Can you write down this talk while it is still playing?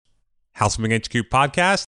House Flipping HQ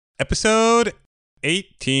podcast, episode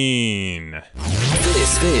 18.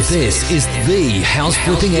 This is the House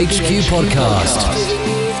Flipping HQ podcast.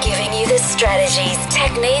 Giving you the strategies,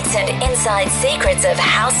 techniques, and inside secrets of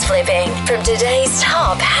house flipping from today's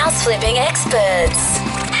top house flipping experts.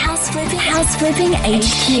 House Flipping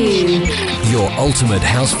HQ. Your ultimate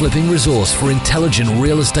house flipping resource for intelligent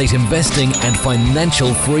real estate investing and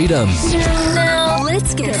financial freedom. Now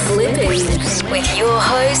let's get flipping with your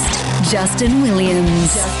host, Justin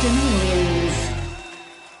Williams.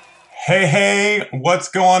 Hey, what's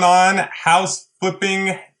going on, House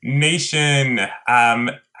Flipping Nation?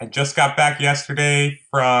 I just got back yesterday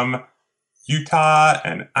from Utah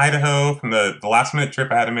and Idaho from the last minute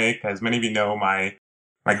trip I had to make. As many of you know, my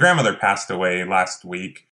grandmother passed away last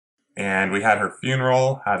week, and we had her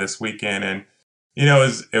funeral this weekend, and you know,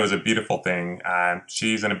 it was a beautiful thing.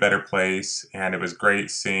 She's in a better place, and it was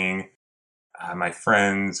great seeing my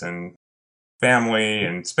friends and family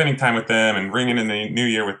and spending time with them and ringing in the new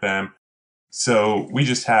year with them. So we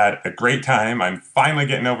just had a great time. I'm finally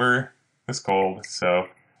getting over this cold, so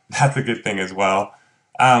that's a good thing as well.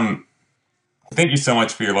 Thank you so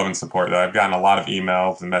much for your love and support, though. I've gotten a lot of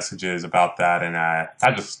emails and messages about that, and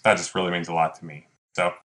that just really means a lot to me.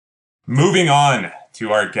 So moving on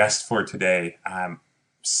to our guest for today. I'm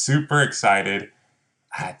super excited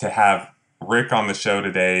to have Rick on the show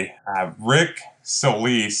today. Rick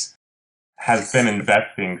Solis has been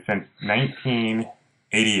investing since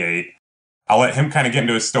 1988. I'll let him kind of get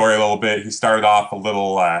into his story a little bit. He started off a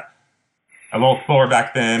little slower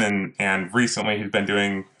back then, and recently he's been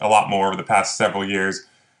doing a lot more over the past several years.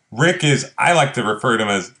 Rick is, I like to refer to him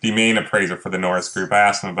as the main appraiser for the Norris Group. I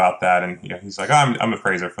asked him about that, and he's like, I'm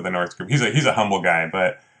appraiser for the Norris Group. He's a humble guy,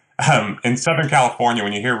 but in Southern California,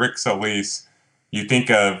 when you hear Rick Solis, you think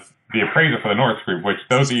of the appraiser for the Norris Group, which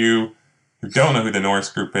those of you who don't know who the Norris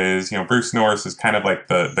Group is, Bruce Norris is kind of like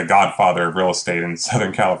the godfather of real estate in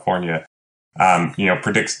Southern California.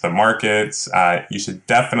 Predicts the markets. You should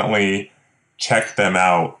definitely check them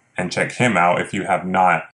out and check him out if you have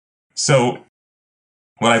not. So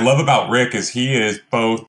what I love about Rick is he is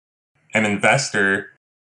both an investor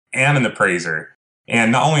and an appraiser.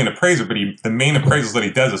 And not only an appraiser, but the main appraisals that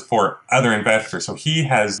he does is for other investors. So he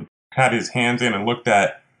has had his hands in and looked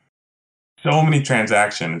at so many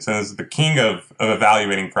transactions and is the king of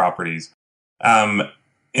evaluating properties.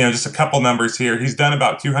 Just a couple numbers here. He's done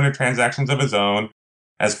about 200 transactions of his own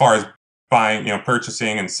as far as buying,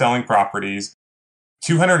 purchasing and selling properties,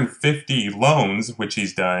 250 loans, which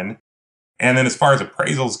he's done. And then as far as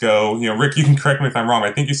appraisals go, Rick, you can correct me if I'm wrong, but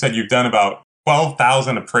I think you said you've done about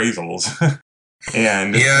 12,000 appraisals.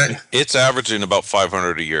 And yeah, it's averaging about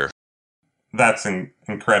 500 a year. That's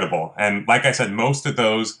incredible. And like I said, most of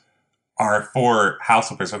those are for house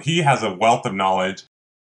flippers. So he has a wealth of knowledge.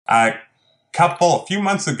 A few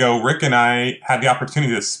months ago, Rick and I had the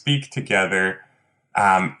opportunity to speak together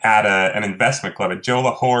at an investment club at Joe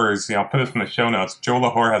LaHore's. I'll put this in the show notes. Joe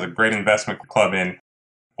LaHore has a great investment club in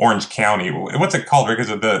Orange County. What's it called, Rick? Is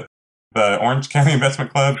it the Orange County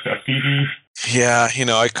Investment Club, PD? Yeah,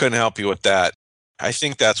 I couldn't help you with that. I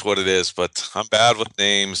think that's what it is, but I'm bad with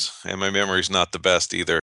names, and my memory's not the best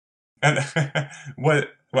either. And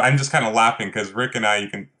I'm just kind of laughing because Rick and I, you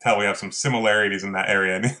can tell we have some similarities in that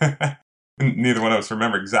area. Neither one of us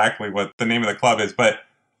remember exactly what the name of the club is, but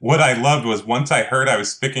what I loved was once I heard I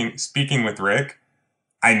was speaking with Rick,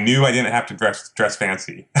 I knew I didn't have to dress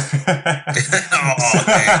fancy. No,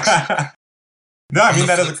 I mean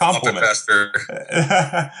that as a compliment.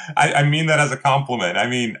 I mean that as a compliment. I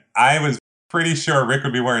mean, I was pretty sure Rick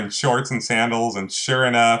would be wearing shorts and sandals, and sure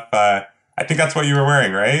enough, I think that's what you were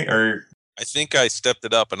wearing, right? Or I think I stepped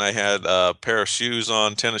it up, and I had a pair of shoes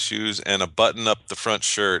on, tennis shoes, and a button up the front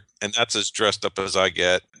shirt, and that's as dressed up as I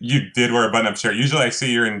get. You did wear a button up shirt. Usually I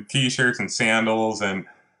see you're in t-shirts and sandals, and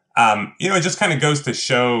it just kind of goes to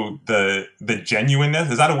show the genuineness.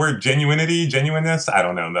 Is that a word? Genuineness? I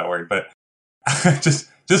don't know that word, but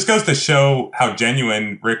just goes to show how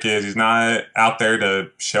genuine Rick is. He's not out there to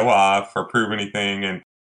show off or prove anything. And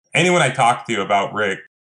anyone I talk to about Rick,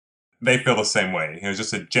 they feel the same way. He's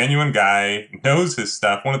just a genuine guy, knows his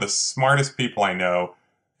stuff, one of the smartest people I know,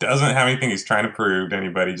 doesn't have anything he's trying to prove to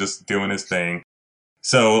anybody, just doing his thing.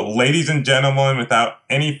 So, ladies and gentlemen, without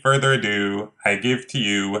any further ado, I give to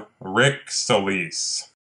you Rick Solis.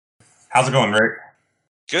 How's it going, Rick?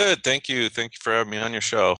 Good, thank you. Thank you for having me on your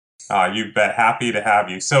show. You bet. Happy to have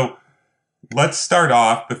you. So, let's start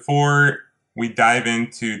off before we dive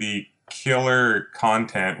into the killer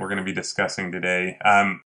content we're going to be discussing today.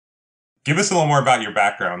 Give us a little more about your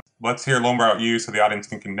background. Let's hear a little more about you so the audience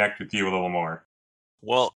can connect with you a little more.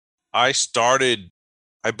 Well, I started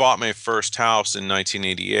I bought my first house in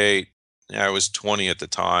 1988. I was 20 at the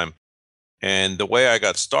time. And the way I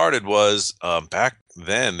got started was back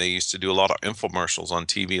then they used to do a lot of infomercials on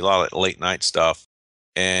TV, a lot of late night stuff.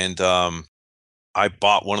 And I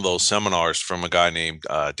bought one of those seminars from a guy named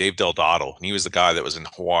Dave Delgado. And he was the guy that was in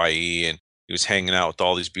Hawaii, and he was hanging out with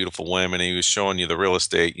all these beautiful women. And he was showing you the real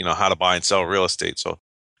estate, how to buy and sell real estate. So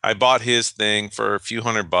I bought his thing for a few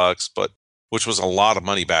 $100, but which was a lot of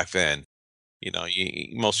money back then.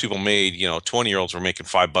 Most people made, 20-year-olds were making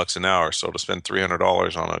 $5 an hour. So to spend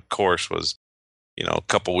 $300 on a course was, a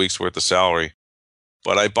couple weeks worth of salary.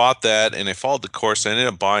 But I bought that and I followed the course. I ended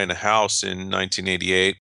up buying a house in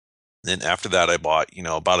 1988. Then after that, I bought,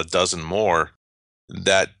 about a dozen more.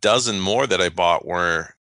 That dozen more that I bought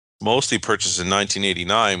were mostly purchased in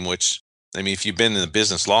 1989, which, if you've been in the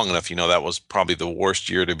business long enough, that was probably the worst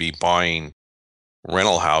year to be buying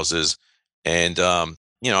rental houses. And,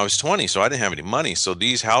 I was 20, so I didn't have any money. So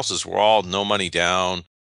these houses were all no money down.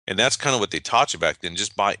 And that's kind of what they taught you back then.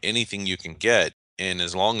 Just buy anything you can get. And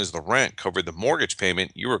as long as the rent covered the mortgage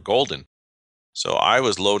payment, you were golden. So I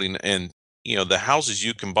was loading, and the houses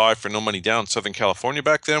you can buy for no money down in Southern California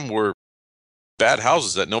back then were bad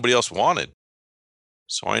houses that nobody else wanted.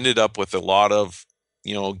 So I ended up with a lot of,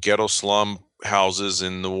 ghetto slum houses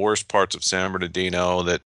in the worst parts of San Bernardino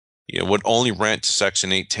that, would only rent to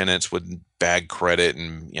Section 8 tenants with bad credit.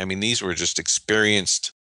 And these were just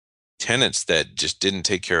experienced tenants that just didn't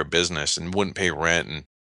take care of business and wouldn't pay rent. And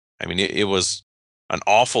it was an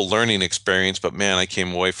awful learning experience, but man, I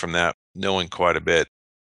came away from that knowing quite a bit.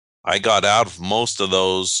 I got out of most of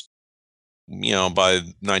those, by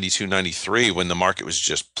 92, 93, when the market was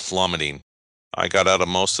just plummeting. I got out of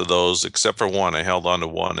most of those except for one. I held on to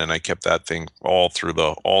one, and I kept that thing all through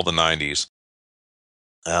all the 90s.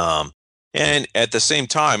 And at the same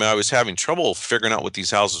time, I was having trouble figuring out what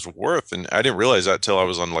these houses were worth, and I didn't realize that till I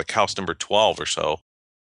was on like house number 12 or so.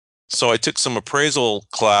 So I took some appraisal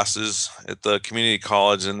classes at the community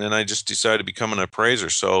college, and then I just decided to become an appraiser.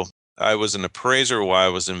 So I was an appraiser while I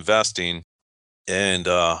was investing. And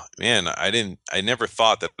man, I never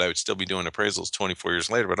thought that I would still be doing appraisals 24 years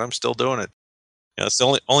later, but I'm still doing it. It's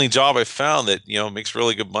the only job I found that, makes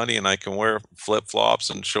really good money, and I can wear flip-flops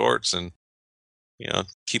and shorts and,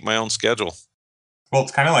 keep my own schedule. Well,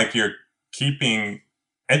 it's kind of like you're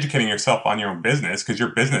educating yourself on your own business, because your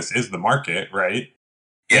business is the market, right?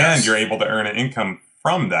 Yes. And you're able to earn an income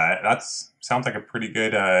from that. Sounds like a pretty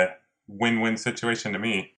good win-win situation to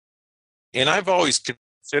me. And I've always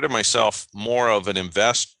considered myself more of an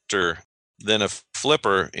investor than a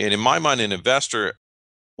flipper. And in my mind, an investor,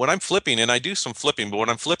 when I'm flipping, and I do some flipping, but when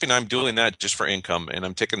I'm flipping, I'm doing that just for income, and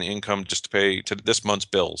I'm taking the income just to pay to this month's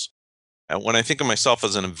bills. And when I think of myself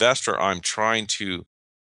as an investor, I'm trying to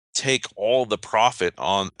take all the profit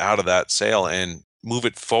out of that sale and move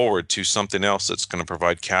it forward to something else that's going to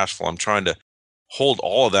provide cash flow. I'm trying to hold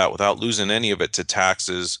all of that without losing any of it to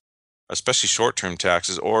taxes, especially short-term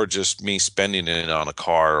taxes, or just me spending it on a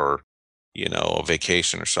car or, a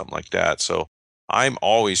vacation or something like that. So I'm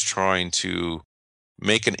always trying to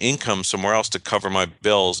make an income somewhere else to cover my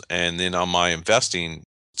bills. And then on my investing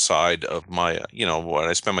side of my, what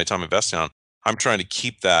I spend my time investing on, I'm trying to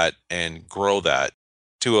keep that and grow that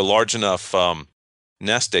to a large enough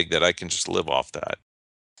nest egg that I can just live off that.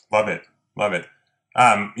 Love it.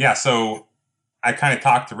 Yeah. So I kind of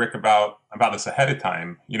talked to Rick about this ahead of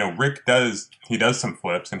time. Rick does some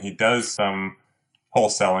flips, and he does some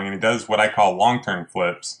wholesaling, and he does what I call long-term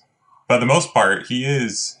flips. But the most part,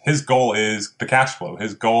 his goal is the cash flow.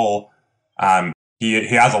 His goal,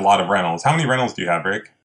 he has a lot of rentals. How many rentals do you have,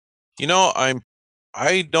 Rick?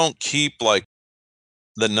 I don't keep like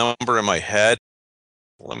the number in my head.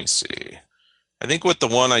 Let me see. I think with the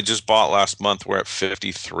one I just bought last month, we're at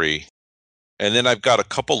 53. And then I've got a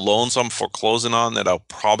couple loans I'm foreclosing on that I'll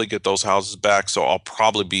probably get those houses back. So I'll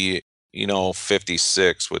probably be,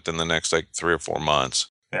 56 within the next 3 or 4 months.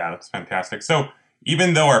 Yeah, that's fantastic. So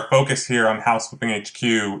even though our focus here on House Flipping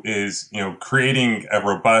HQ is, creating a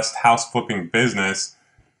robust house flipping business,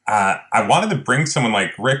 I wanted to bring someone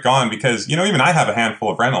like Rick on because, even I have a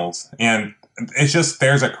handful of rentals, and it's just,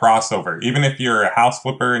 there's a crossover. Even if you're a house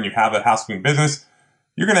flipper and you have a house flipping business,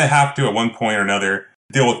 you're going to have to at one point or another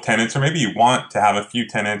deal with tenants, or maybe you want to have a few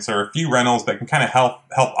tenants or a few rentals that can kind of help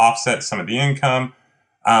offset some of the income.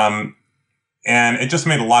 And it just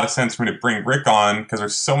made a lot of sense for me to bring Rick on because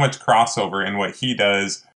there's so much crossover in what he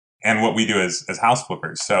does and what we do as house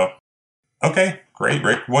flippers. So, okay, great,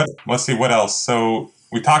 Rick. Let's see what else. So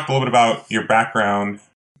we talked a little bit about your background.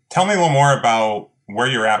 Tell me a little more about where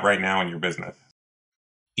you're at right now in your business.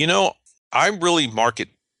 I'm really market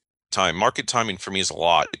time. Market timing for me is a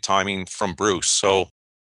lot. Timing from Bruce. So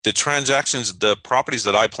the transactions, the properties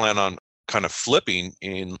that I plan on kind of flipping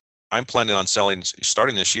I'm planning on selling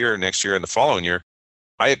starting this year, next year, and the following year.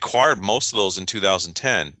 I acquired most of those in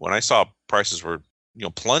 2010 when I saw prices were,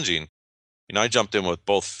 plunging. I jumped in with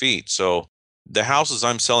both feet. So the houses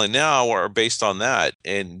I'm selling now are based on that.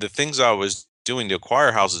 And the things I was doing to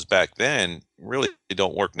acquire houses back then really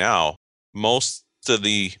don't work now. Most of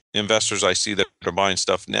the investors I see that are buying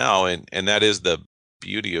stuff now, and that is the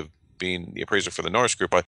beauty of being the appraiser for the Norris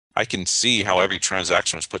Group, I can see how every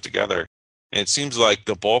transaction was put together. And it seems like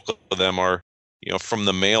the bulk of them are, from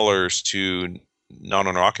the mailers to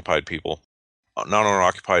non-owner occupied people, non-owner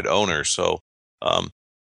occupied owners. So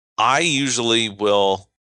I usually will,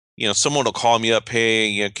 someone will call me up,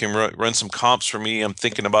 hey, can run some comps for me. I'm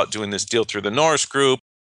thinking about doing this deal through the Norris Group,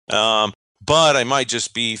 but I might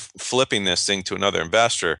just be flipping this thing to another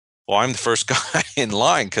investor. Well, I'm the first guy in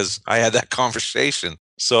line because I had that conversation.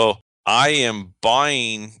 So I am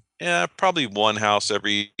buying probably one house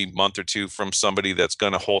every month or two from somebody that's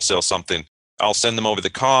going to wholesale something. I'll send them over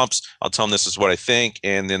the comps. I'll tell them this is what I think.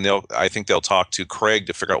 And then I think they'll talk to Craig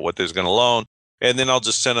to figure out what they're going to loan. And then I'll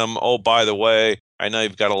just send them, oh, by the way, I know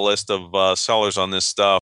you've got a list of sellers on this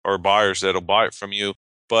stuff or buyers that'll buy it from you.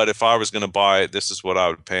 But if I was going to buy it, this is what I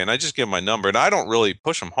would pay. And I just give them my number. And I don't really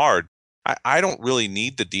push them hard. I don't really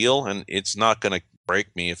need the deal. And it's not going to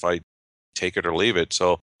break me if I take it or leave it.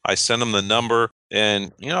 So I send them the number.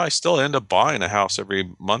 And, I still end up buying a house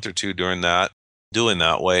every month or two doing that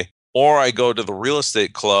way. Or I go to the real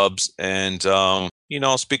estate clubs and,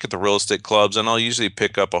 I'll speak at the real estate clubs and I'll usually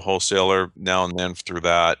pick up a wholesaler now and then through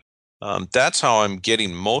that. That's how I'm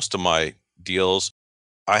getting most of my deals.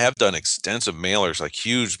 I have done extensive mailers, like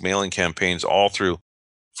huge mailing campaigns all through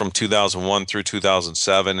from 2001 through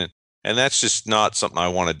 2007. And that's just not something I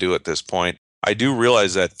want to do at this point. I do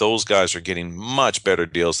realize that those guys are getting much better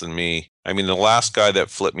deals than me. I mean, the last guy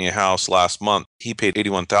that flipped me a house last month, he paid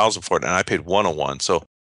 $81,000 for it and I paid $101,000. So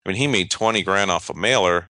he made $20,000 off a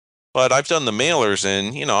mailer, but I've done the mailers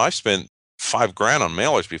and, I've spent $5,000 on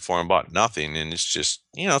mailers before and bought nothing. And it's just,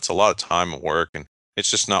 it's a lot of time and work and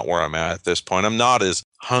it's just not where I'm at this point. I'm not as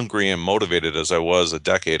hungry and motivated as I was a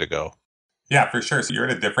decade ago. Yeah, for sure. So you're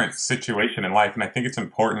in a different situation in life. And I think it's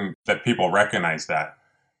important that people recognize that.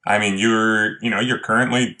 I mean, you're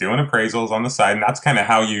currently doing appraisals on the side and that's kind of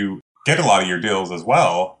how you get a lot of your deals as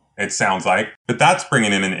well, it sounds like, but that's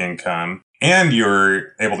bringing in an income. And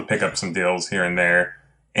you're able to pick up some deals here and there.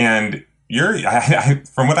 And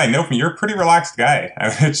from what I know from you, you're a pretty relaxed guy,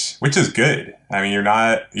 which is good. I mean,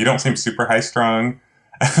 you don't seem super high strung.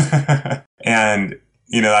 And,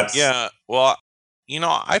 that's. Yeah. Well,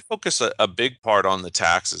 I focus a big part on the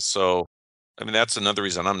taxes. So, that's another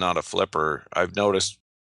reason I'm not a flipper. I've noticed,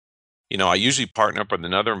 I usually partner up with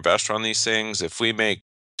another investor on these things. If we make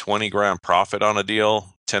 $20,000 profit on a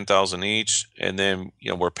deal, $10,000 each, and then,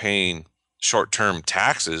 we're paying short-term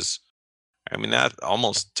taxes, that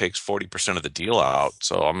almost takes 40% of the deal out.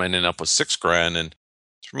 So I'm ending up with $6,000. And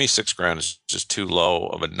for me, $6,000 is just too low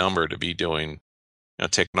of a number to be doing,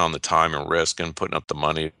 taking on the time and risk and putting up the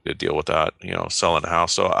money to deal with that, selling a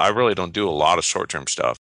house. So I really don't do a lot of short-term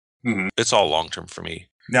stuff. Mm-hmm. It's all long-term for me.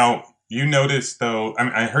 Now, you noticed though,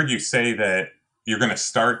 I heard you say that you're going to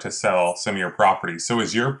start to sell some of your properties. So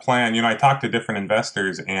is your plan, I talked to different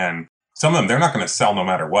investors and some of them, they're not going to sell no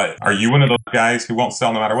matter what. Are you one of those guys who won't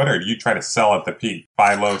sell no matter what, or do you try to sell at the peak,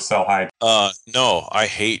 buy low, sell high? No, I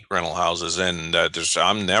hate rental houses, and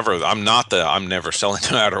I'm never selling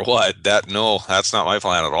no matter what. That's not my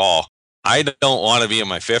plan at all. I don't want to be in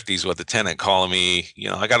my 50s with a tenant calling me.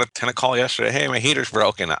 I got a tenant call yesterday. Hey, my heater's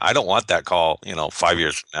broken. I don't want that call. 5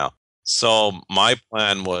 years from now. So my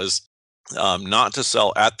plan was not to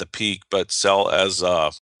sell at the peak, but sell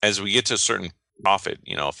as we get to a certain profit.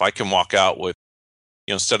 If I can walk out with,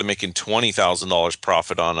 instead of making $20,000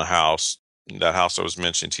 profit on a house, that house I was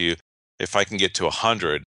mentioning to you, if I can get to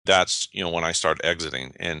 100, that's, when I start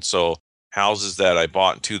exiting. And so houses that I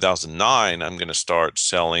bought in 2009, I'm going to start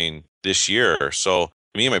selling this year. So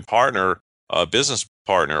me and my partner, business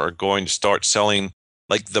partner, are going to start selling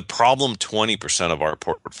like the problem 20% of our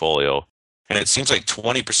portfolio. And it seems like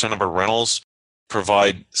 20% of our rentals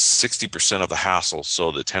provide 60% of the hassle.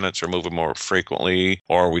 So the tenants are moving more frequently,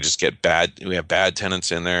 or we just get we have bad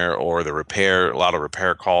tenants in there, or a lot of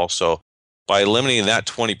repair calls. So by eliminating that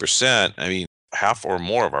 20%, half or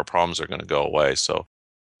more of our problems are going to go away. So,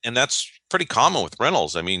 and that's pretty common with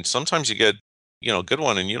rentals. Sometimes you get, a good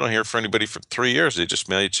one and you don't hear from anybody for 3 years. They just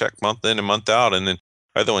mail you a check month in and month out. And then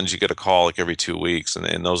other ones you get a call like every 2 weeks.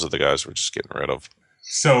 And those are the guys we're just getting rid of.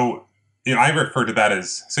 So, I refer to that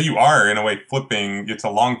as, so you are in a way flipping, it's a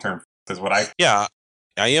long-term is what I. Yeah.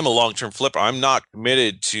 I am a long-term flipper. I'm not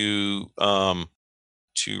committed to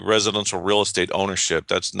residential real estate ownership.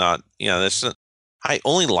 That's not, that's not, I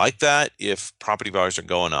only like that if property values are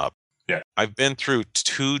going up. Yeah. I've been through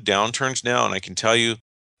 2 downturns now, and I can tell you,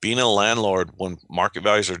 being a landlord when market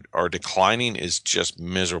values are declining is just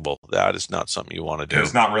miserable. That is not something you want to do.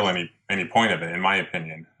 There's not really any point of it, in my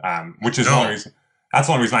opinion. Which is the only reason. That's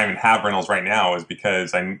the only reason I even have rentals right now, is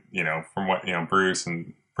because from what Bruce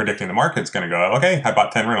and predicting the market's going to go. Okay, I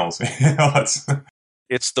bought 10 rentals.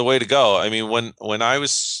 It's the way to go. I mean, when I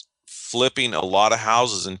was flipping a lot of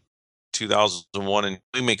houses in 2001, and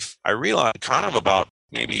I realized kind of about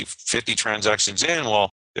maybe 50 transactions in. Well,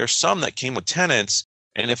 there's some that came with tenants.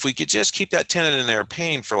 And if we could just keep that tenant in there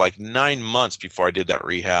paying for like 9 months before I did that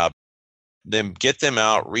rehab, then get them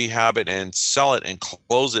out, rehab it, and sell it and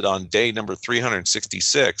close it on day number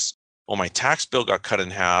 366. Well, my tax bill got cut in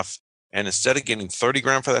half. And instead of getting 30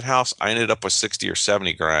 grand for that house, I ended up with 60 or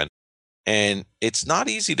 70 grand. And it's not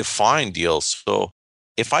easy to find deals. So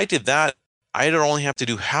if I did that, I'd only have to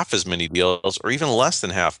do half as many deals, or even less than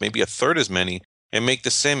half, maybe a third as many, and make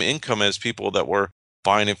the same income as people that were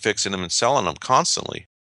buying and fixing them and selling them constantly.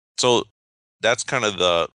 So that's kind of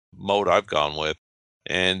the mode I've gone with.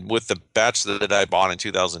 And with the batch that I bought in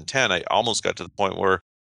 2010, I almost got to the point where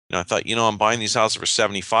I thought, I'm buying these houses for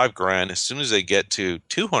 75 grand. As soon as they get to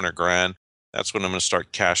 200 grand, that's when I'm going to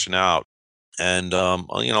start cashing out. And, a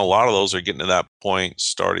lot of those are getting to that point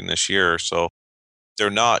starting this year. So they're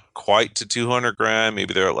not quite to 200 grand.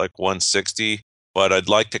 Maybe they're at like 160, but I'd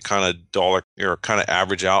like to kind of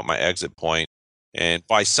average out my exit point. And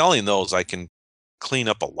by selling those, I can clean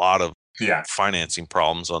up a lot of financing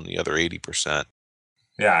problems on the other 80%.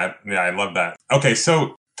 Yeah, I love that. Okay,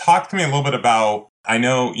 so talk to me a little bit about, I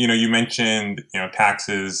know, you mentioned,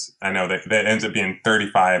 taxes. I know that ends up being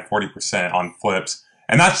 35, 40% on flips.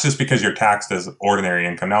 And that's just because you're taxed as ordinary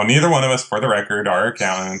income. Now, neither one of us, for the record, are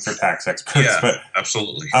accountants or tax experts. Yeah, but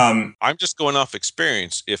absolutely. I'm just going off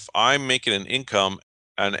experience. If I'm making an income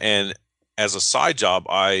and as a side job,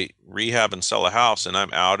 I rehab and sell a house and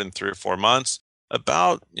I'm out in 3 or 4 months,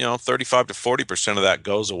 about 35 to 40% of that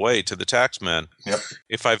goes away to the tax man. Yep.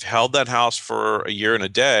 If I've held that house for a year and a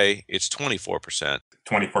day, it's 24%.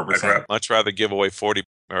 24%. Much rather give away 40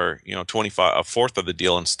 or 25, a fourth of the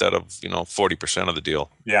deal instead of 40% of the deal.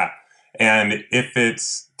 Yeah. And if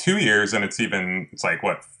it's 2 years and it's like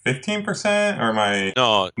what, 15%, or am I?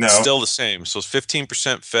 No, it's still the same. So it's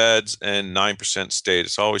 15% feds and 9% state.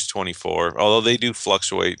 It's always 24, although they do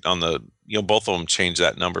fluctuate on the, both of them change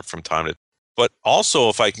that number from time to. But also,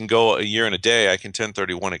 if I can go a year and a day, I can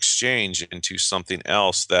 1031 exchange into something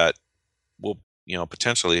else that will,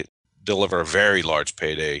 potentially deliver a very large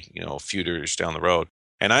payday, a few years down the road.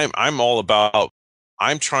 And I'm all about,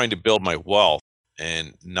 I'm trying to build my wealth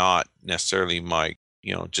and not necessarily my,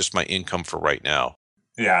 just my income for right now.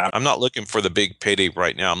 Yeah. I'm not looking for the big payday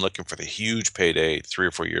right now. I'm looking for the huge payday 3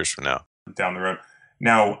 or 4 years from now. Down the road.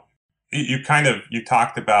 Now, you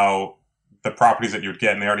talked about the properties that you would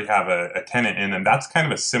get, and they already have a tenant in them. That's kind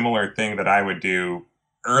of a similar thing that I would do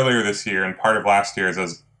earlier this year, and part of last year as I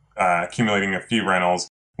was accumulating a few rentals,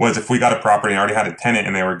 was if we got a property and already had a tenant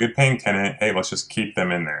and they were a good paying tenant, hey, let's just keep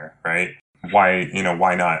them in there, right? Why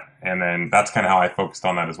not? And then that's kind of how I focused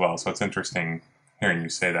on that as well. So it's interesting hearing you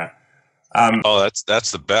say that.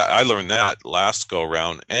 That's the best. I learned that last go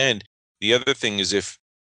around. And the other thing is, if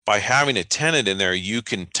by having a tenant in there, you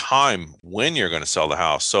can time when you're going to sell the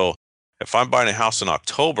house. So if I'm buying a house in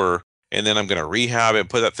October and then I'm going to rehab it and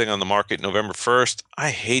put that thing on the market November 1st, I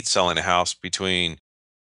hate selling a house between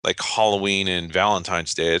like Halloween and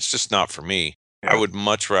Valentine's Day. It's just not for me. Yeah. I would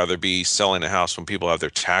much rather be selling a house when people have their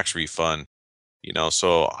tax refund,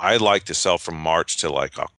 so I like to sell from March to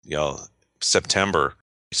like, September.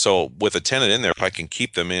 So with a tenant in there, if I can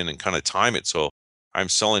keep them in and kind of time it so I'm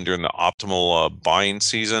selling during the optimal buying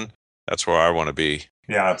season, that's where I want to be.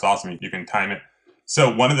 Yeah, that's awesome. You can time it.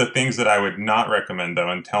 So one of the things that I would not recommend, though,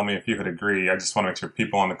 and tell me if you would agree, I just want to make sure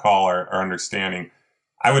people on the call are understanding,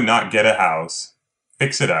 I would not get a house,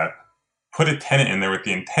 fix it up, put a tenant in there with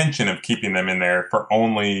the intention of keeping them in there for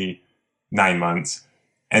only 9 months,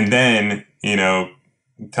 and then,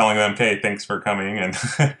 telling them, okay, thanks for coming, and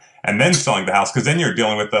and then selling the house, because then you're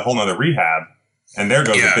dealing with a whole nother rehab, and there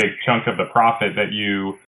goes a big chunk of the profit that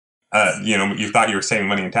you thought you were saving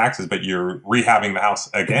money in taxes, but you're rehabbing the house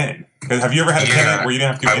again. Because have you ever had a tenant where you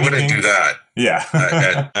didn't have to do anything? I wouldn't do that.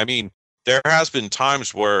 Yeah. I mean, there has been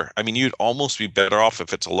times where, you'd almost be better off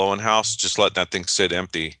if it's a low-end house, just let that thing sit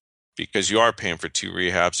empty, because you are paying for 2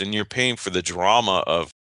 rehabs and you're paying for the drama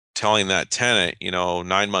of telling that tenant,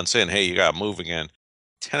 9 months in, hey, you got to move again.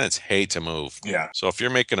 tenants hate to move. Yeah. So if you're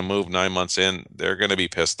making a move 9 months in, they're going to be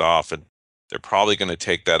pissed off, and they're probably going to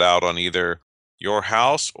take that out on either your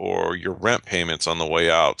house or your rent payments on the way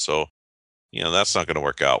out. So, that's not going to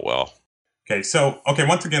work out well. Okay. So,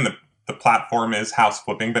 once again, the platform is house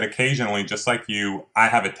flipping, but occasionally, just like you, I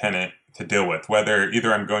have a tenant to deal with, whether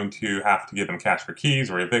either I'm going to have to give them cash for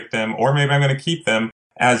keys or evict them, or maybe I'm going to keep them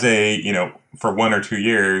as for 1 or 2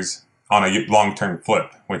 years on a long-term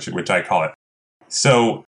flip, which I call it.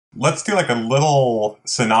 So let's do like a little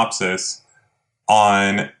synopsis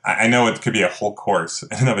on, I know it could be a whole course in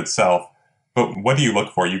and of itself, but what do you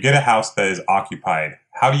look for? You get a house that is occupied.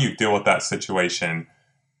 How do you deal with that situation?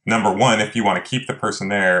 Number one, if you want to keep the person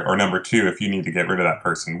there, or number two, if you need to get rid of that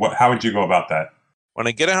person. How would you go about that? When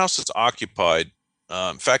I get a house that's occupied,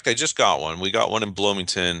 in fact, I just got one. We got one in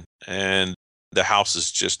Bloomington, and the house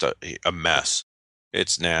is just a mess.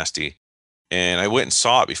 It's nasty. And I went and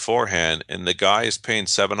saw it beforehand, and the guy is paying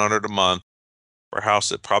 $700 a month for a house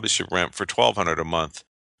that probably should rent for $1,200 a month,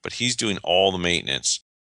 but he's doing all the maintenance.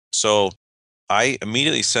 So I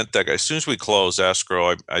immediately sent that guy, as soon as we closed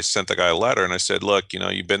escrow, I sent the guy a letter, and I said, look,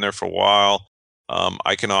 you've been there for a while.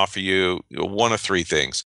 I can offer you one of three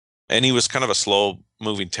things. And he was kind of a slow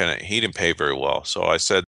moving tenant. He didn't pay very well. So I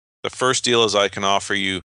said, the first deal is I can offer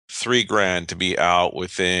you $3,000 to be out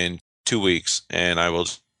within 2 weeks, and I will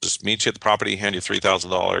just meet you at the property, hand you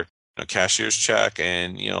 $3,000 cashier's check,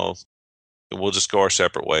 and we'll just go our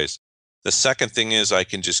separate ways. The second thing is I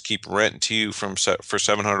can just keep renting to you for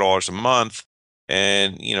 $700 a month,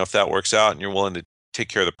 and if that works out and you're willing to take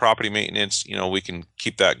care of the property maintenance, we can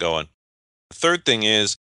keep that going. The third thing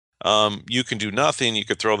is you can do nothing. You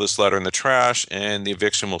could throw this letter in the trash, and the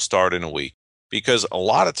eviction will start in a week, because a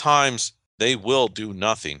lot of times they will do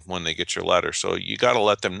nothing when they get your letter. So you got to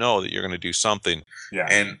let them know that you're going to do something. Yeah.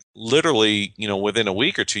 And literally, within a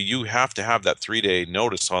week or two, you have to have that 3-day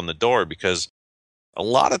notice on the door, because a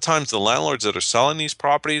lot of times the landlords that are selling these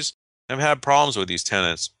properties have had problems with these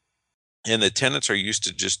tenants, and the tenants are used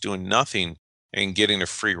to just doing nothing and getting a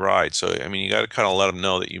free ride. So, you got to kind of let them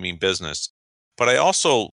know that you mean business. But I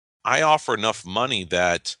offer enough money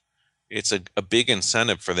that it's a big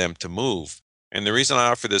incentive for them to move. And the reason I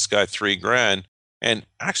offer this guy $3,000, and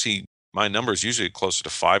actually my number is usually closer to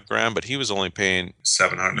 $5,000, but he was only paying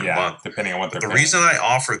 $700 a month, depending on what they're paying. The reason I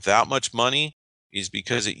offer that much money is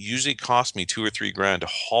because it usually costs me $2,000 or $3,000 to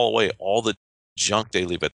haul away all the junk they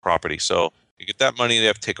leave at the property. So you get that money, they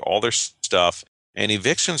have to take all their stuff, and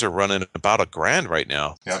evictions are running about $1,000 right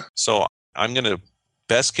now. Yep. So I'm going to,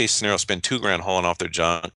 best case scenario, spend $2,000 hauling off their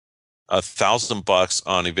junk, $1,000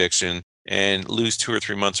 on eviction, and lose 2 or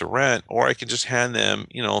 3 months of rent, or I could just hand them,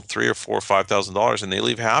 $3,000 or $4,000 or $5,000, and they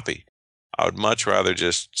leave happy. I would much rather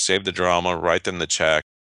just save the drama, write them the check,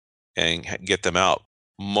 and get them out.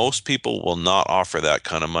 Most people will not offer that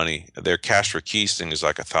kind of money. Their cash for keys thing is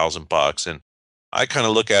like $1,000, and I kind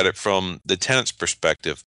of look at it from the tenant's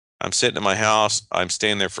perspective. I'm sitting in my house, I'm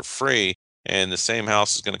staying there for free, and the same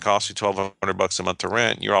house is going to cost you $1,200 a month to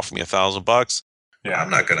rent. You're offering me $1,000. Yeah,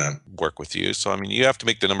 I'm not going to work with you. So, you have to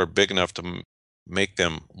make the number big enough to make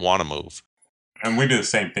them want to move. And we do the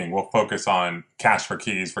same thing. We'll focus on cash for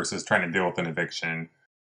keys versus trying to deal with an eviction.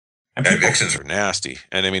 And evictions are nasty.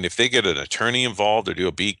 And if they get an attorney involved or do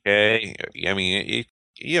a BK,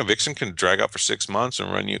 eviction can drag out for 6 months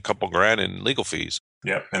and run you a couple $1,000 in legal fees.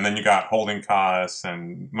 Yep. And then you got holding costs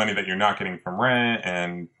and money that you're not getting from rent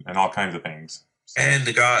and all kinds of things. And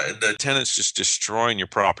the tenant's just destroying your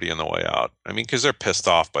property on the way out. Because they're pissed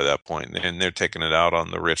off by that point, and they're taking it out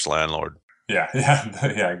on the rich landlord. Yeah,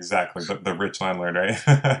 exactly. The rich landlord,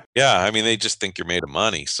 right? Yeah, they just think you're made of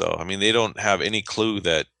money. So, they don't have any clue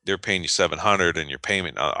that they're paying you $700,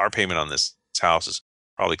 and our payment on this house is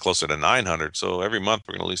probably closer to $900. So every month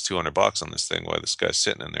we're going to lose $200 on this thing while this guy's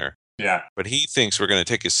sitting in there. Yeah. But he thinks we're going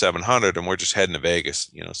to take his $700, and we're just heading to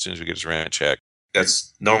Vegas. As soon as we get his rent check.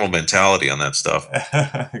 That's normal mentality on that stuff.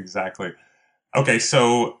 Exactly. Okay,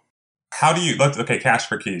 so how do you, cash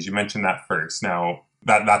for keys, you mentioned that first. Now,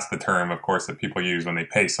 that's the term, of course, that people use when they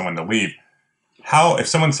pay someone to leave. If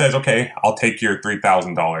someone says, okay, I'll take your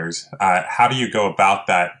 $3,000, how do you go about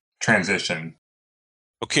that transition?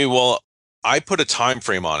 Okay, well, I put a time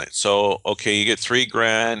frame on it. So, you get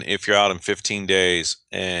 $3,000 if you're out in 15 days,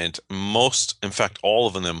 and in fact, all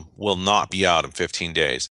of them will not be out in 15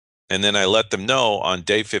 days. And then I let them know on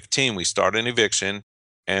day 15, we start an eviction,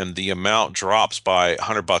 and the amount drops by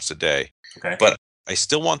 $100 a day. Okay. But I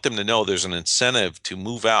still want them to know there's an incentive to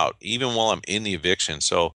move out, even while I'm in the eviction.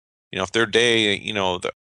 So, if they're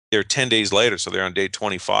they're 10 days later, so they're on day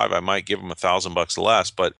 25, I might give them $1,000 less,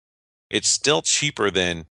 but it's still cheaper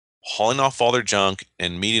than hauling off all their junk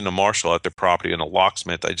and meeting a marshal at their property and a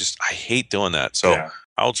locksmith. I hate doing that. So Yeah.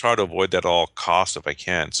 I'll try to avoid that at all costs if I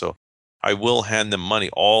can. So I will hand them money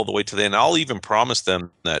all the way to the end. I'll even promise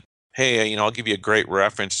them that, hey, I'll give you a great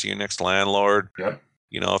reference to your next landlord. Yep.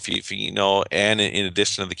 If you and in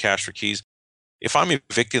addition to the cash for keys, if I'm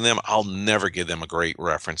evicting them, I'll never give them a great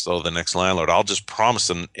reference though. The next landlord, I'll just promise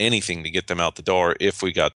them anything to get them out the door if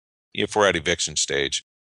we're at eviction stage.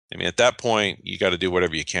 I mean, at that point, you got to do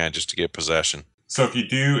whatever you can just to get possession. So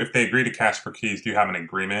if they agree to cash for keys, do you have an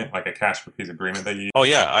agreement, like a cash for keys agreement that you? Oh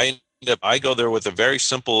yeah, I go there with a very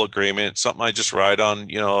simple agreement, something I just write on.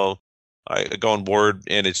 I go on Word,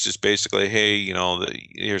 and it's just basically, hey,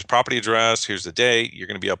 here's property address, here's the date, you're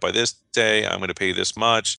going to be up by this day, I'm going to pay you this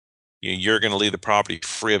much. You're going to leave the property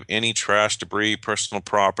free of any trash, debris, personal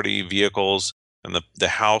property, vehicles, and the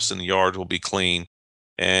house and the yard will be clean.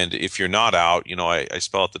 And if you're not out, I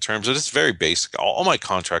spell out the terms. It's very basic. All my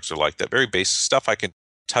contracts are like that, very basic stuff I can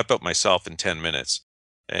type up myself in 10 minutes.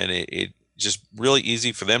 And it just really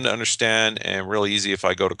easy for them to understand, and really easy if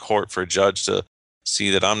I go to court for a judge to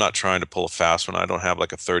see that I'm not trying to pull a fast one. I don't have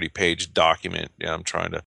like a 30-page document. I'm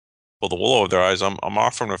trying to pull the wool over their eyes. I'm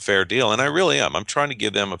offering a fair deal, and I really am. I'm trying to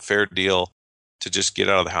give them a fair deal to just get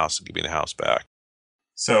out of the house and give me the house back.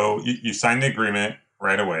 So you sign the agreement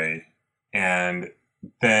right away, and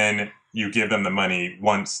then you give them the money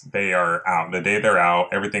once they are out. The day they're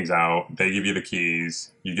out, everything's out. They give you the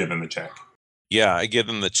keys. You give them the check. Yeah, I give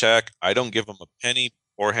them the check. I don't give them a penny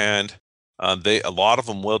beforehand. A lot of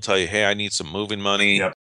them will tell you, hey, I need some moving money.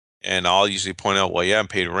 Yep. And I'll usually point out, well, yeah, I'm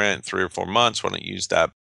paid rent 3 or 4 months. Why don't you use that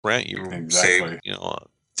rent you Exactly. save,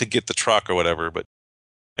 to get the truck or whatever. But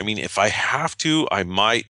I mean, if I have to, I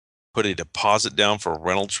might put a deposit down for a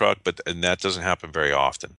rental truck, and that doesn't happen very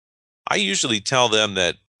often. I usually tell them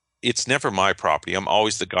that it's never my property. I'm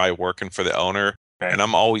always the guy working for the owner. Okay. And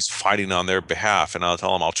I'm always fighting on their behalf, and I'll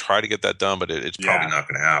tell them I'll try to get that done, but it's probably not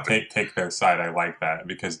going to happen. Take their side. I like that,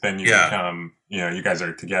 because then you become, you guys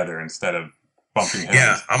are together instead of bumping heads.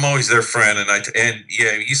 Yeah, I'm always their friend, and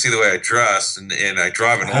you see the way I dress, and I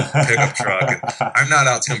drive an old pickup truck, and I'm not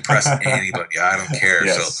out to impress anybody. I don't care.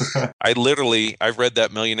 Yes. So I've read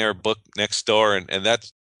that Millionaire book next door, and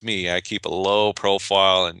that's me. I keep a low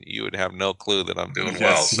profile, and you would have no clue that I'm doing well.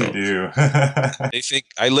 Yes, you do. They think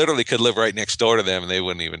I literally could live right next door to them, and they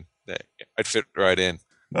wouldn't even. I'd fit right in.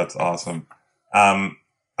 That's awesome.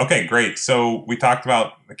 Okay, great. So we talked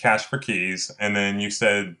about the cash for keys, and then you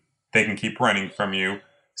said they can keep renting from you.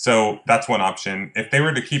 So that's one option. If they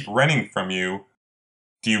were to keep renting from you,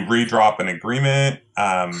 do you redrop an agreement?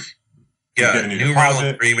 Get a new rental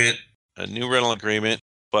agreement. A new rental agreement.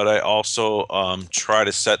 But I also try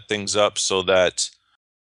to set things up so that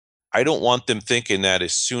I don't want them thinking that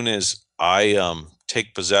as soon as I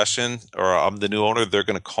take possession or I'm the new owner, they're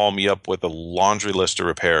going to call me up with a laundry list of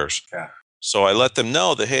repairs. Yeah. So I let them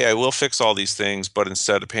know that, hey, I will fix all these things, but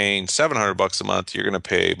instead of paying $700 a month, you're going to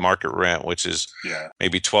pay market rent, which is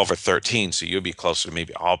maybe 12 or 13. So you'll be closer to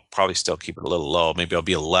maybe I'll probably still keep it a little low. Maybe I'll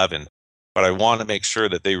be 11. But I want to make sure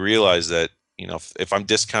that they realize that, if I'm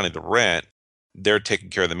discounting the rent, they're taking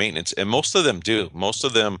care of the maintenance. And most of them do. Most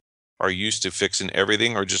of them are used to fixing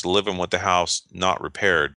everything or just living with the house not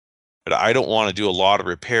repaired. But I don't want to do a lot of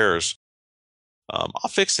repairs. I'll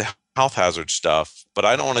fix the health hazard stuff, but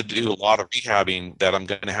I don't want to do a lot of rehabbing that I'm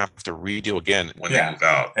going to have to redo again when they move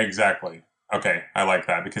out. Exactly. Okay, I like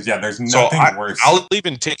that, because there's nothing worse. I'll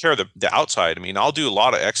even take care of the outside. I mean, I'll do a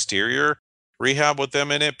lot of exterior rehab with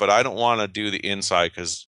them in it, but I don't want to do the inside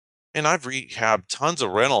and I've rehabbed tons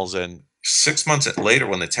of rentals, and 6 months later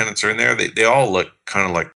when the tenants are in there, they all look kind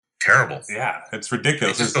of like terrible. Yeah, it's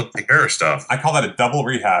ridiculous. They just don't take care of stuff. I call that a double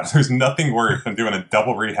rehab. There's nothing worse than doing a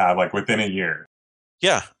double rehab within a year.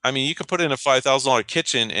 Yeah, I mean, you could put in a $5,000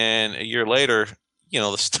 kitchen, and a year later,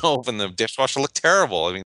 the stove and the dishwasher look terrible.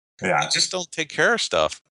 I mean, you just don't take care of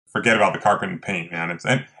stuff. Forget about the carpet and paint, man.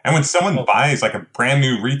 And when someone buys like a brand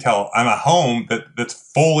new retail on a home that's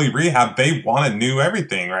fully rehabbed, they want to new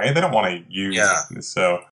everything, right? They don't want to use. Yeah.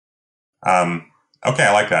 So, okay,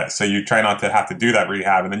 I like that. So you try not to have to do that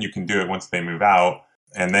rehab, and then you can do it once they move out,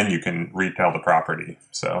 and then you can retail the property.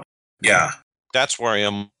 So yeah, that's where I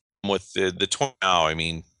am with the 20 now. I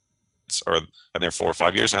mean, I've been there 4 or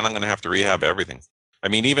 5 years, and I'm going to have to rehab everything. I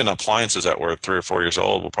mean, even appliances that were 3 or 4 years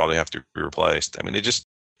old will probably have to be replaced. I mean,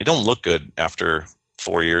 they don't look good after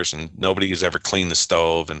 4 years, and nobody has ever cleaned the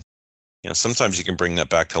stove. And sometimes you can bring that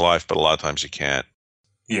back to life, but a lot of times you can't.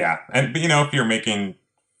 Yeah, and if you're making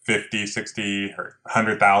 50, 60, or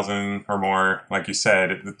 100,000 or more, like you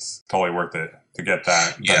said, it's totally worth it to get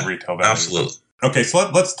that retail value. Absolutely. Okay, so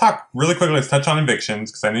let's talk really quickly. Let's touch on evictions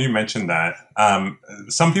because I know you mentioned that.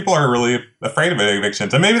 Some people are really afraid of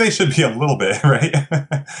evictions, and maybe they should be a little bit, right?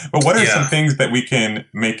 But what are some things that we can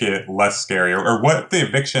make it less scary, or what the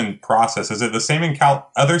eviction process is? It the same in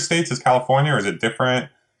other states as California, or is it different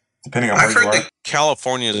depending on where I've you heard are? that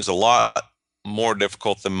California is a lot more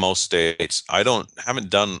difficult than most states. Haven't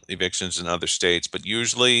done evictions in other states, but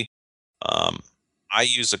usually um, I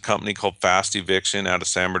use a company called Fast Eviction out of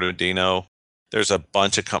San Bernardino. There's a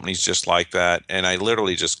bunch of companies just like that, and I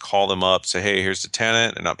literally just call them up, say, "Hey, here's the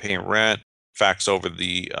tenant. They're not paying rent." Fax over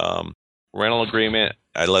the rental agreement.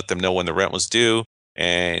 I let them know when the rent was due,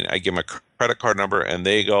 and I give them a credit card number, and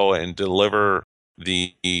they go and deliver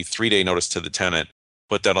the 3-day notice to the tenant.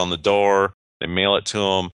 Put that on the door. They mail it to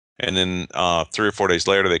them, and then 3 or 4 days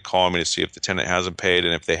later, they call me to see if the tenant hasn't paid,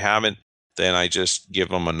 and if they haven't, then I just give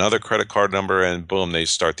them another credit card number, and boom, they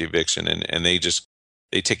start the eviction, and they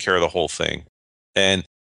take care of the whole thing. And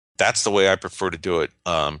that's the way I prefer to do it.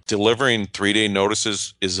 Delivering 3-day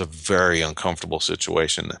notices is a very uncomfortable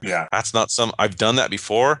situation. Yeah. That's not I've done that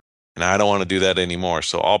before, and I don't want to do that anymore.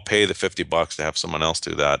 So I'll pay the $50 to have someone else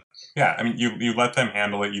do that. Yeah, I mean, you let them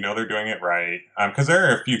handle it. You know they're doing it right. Because there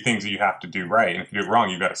are a few things that you have to do right, and if you do it wrong,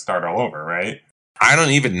 you got to start all over, right? I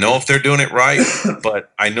don't even know if they're doing it right,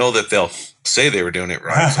 but I know that they'll say they were doing it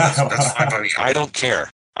right. So that's fine by me. I don't care.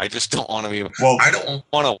 I just don't want to be. Well, I don't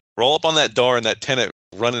want to roll up on that door and that tenant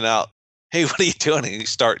running out. Hey, what are you doing? And you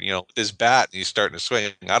start, with his bat and he's starting to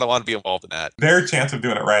swing. I don't want to be involved in that. Their chance of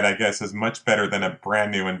doing it right, I guess, is much better than a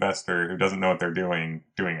brand new investor who doesn't know what they're doing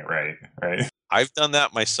it right? I've done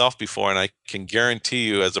that myself before, and I can guarantee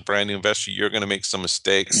you, as a brand new investor, you're going to make some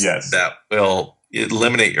mistakes. Yes. That will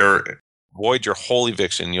void your whole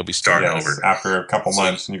eviction. You'll be starting over after a couple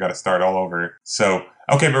months, and you got to start all over. So,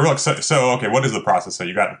 okay, but look, okay, what is the process? So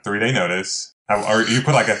you got a 3-day notice, or you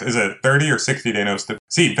put is it a 30 or 60-day notice?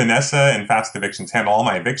 See, Vanessa and Fast Evictions handle all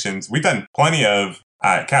my evictions. We've done plenty of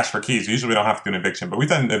cash for keys. Usually we don't have to do an eviction, but we've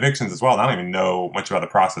done evictions as well. And I don't even know much about the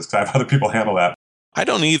process because I have other people handle that. I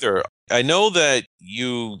don't either. I know that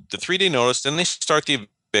the 3-day notice, then they start the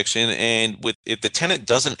eviction, and if the tenant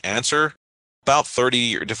doesn't answer, about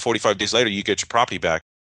 30 to 45 days later, you get your property back.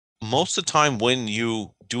 Most of the time when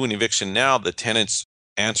you do an eviction now, the tenants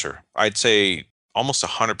answer. I'd say almost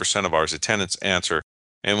 100% of ours, the tenants answer.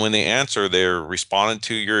 And when they answer, they're responding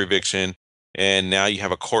to your eviction, and now you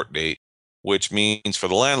have a court date, which means for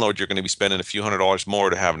the landlord, you're going to be spending a few $100s more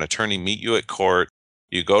to have an attorney meet you at court.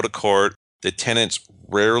 You go to court. The tenants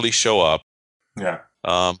rarely show up. Yeah.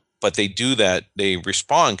 But they do that. They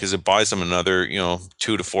respond because it buys them another,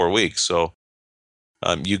 2 to 4 weeks. So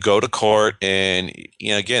you go to court, and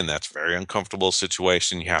again, that's a very uncomfortable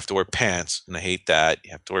situation. You have to wear pants, and I hate that. You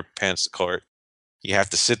have to wear pants to court. You have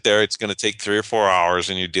to sit there. It's going to take 3 or 4 hours,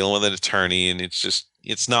 and you're dealing with an attorney, and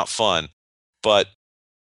it's not fun. But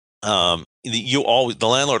the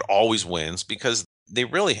landlord always wins because they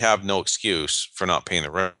really have no excuse for not paying the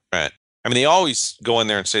rent. I mean, they always go in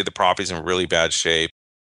there and say the property's in really bad shape,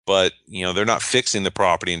 but they're not fixing the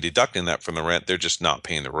property and deducting that from the rent. They're just not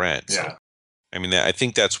paying the rent. Yeah. So, I mean, I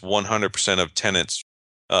think that's 100% of tenants'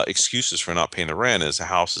 excuses for not paying the rent is the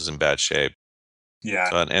house is in bad shape. Yeah.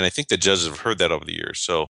 So, and I think the judges have heard that over the years.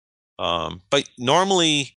 So, but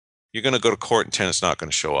normally you're going to go to court and tenants not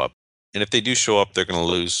going to show up. And if they do show up, they're going to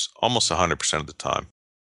lose almost 100% of the time.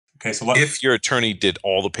 Okay, so if your attorney did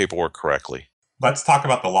all the paperwork correctly. Let's talk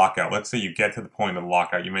about the lockout. Let's say you get to the point of the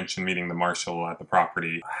lockout. You mentioned meeting the marshal at the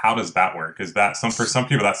property. How does that work? Is that for some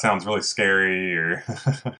people that sounds really scary, or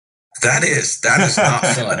That is not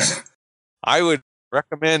fun. I would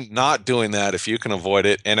recommend not doing that if you can avoid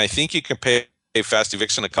it. And I think you can pay Fast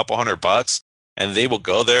Eviction a couple $100, and they will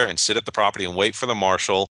go there and sit at the property and wait for the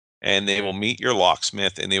marshal, and they will meet your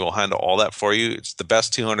locksmith, and they will handle all that for you. It's the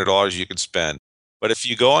best $200 you can spend. But if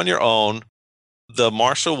you go on your own, the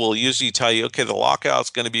marshal will usually tell you, okay, the lockout's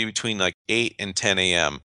going to be between like 8 and 10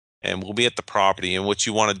 a.m. and we'll be at the property. And what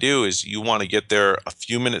you want to do is you want to get there a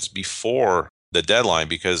few minutes before the deadline,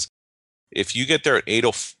 because if you get there at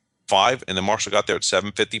 8:05 and the marshal got there at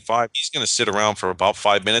 7:55, he's going to sit around for about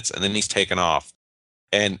 5 minutes and then he's taken off.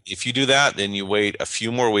 And if you do that, then you wait a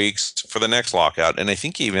few more weeks for the next lockout. And I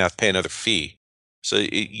think you even have to pay another fee. So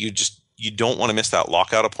you don't want to miss that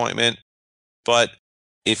lockout appointment. But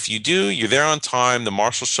if you do, you're there on time, the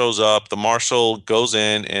marshal shows up, the marshal goes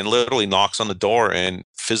in and literally knocks on the door and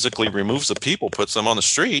physically removes the people, puts them on the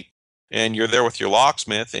street, and you're there with your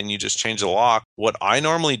locksmith and you just change the lock. What I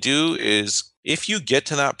normally do is, if you get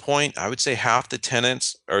to that point, I would say half the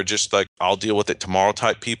tenants are just like, I'll deal with it tomorrow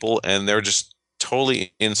type people, and they're just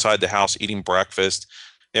totally inside the house eating breakfast,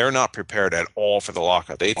 They're not prepared at all for the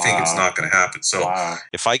lockout. They think it's not going to happen. So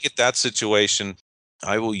if I get that situation,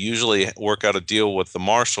 I will usually work out a deal with the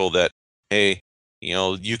marshal that, hey,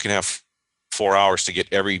 you can have 4 hours to get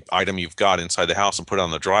every item you've got inside the house and put it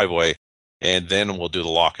on the driveway, and then we'll do the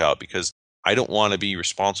lockout, because I don't want to be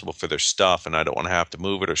responsible for their stuff and I don't want to have to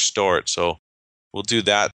move it or store it. So we'll do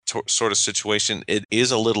that sort of situation. It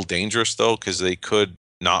is a little dangerous though, because they could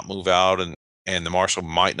not move out, and the marshal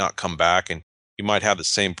might not come back, and you might have the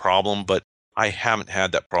same problem, but I haven't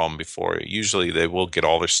had that problem before. Usually they will get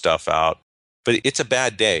all their stuff out, but it's a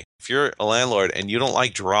bad day. If you're a landlord and you don't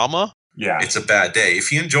like drama, it's a bad day.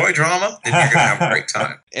 If you enjoy drama, then you're going to have a great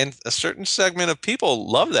time. And a certain segment of people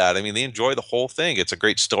love that. I mean, they enjoy the whole thing. It's a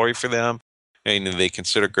great story for them, and they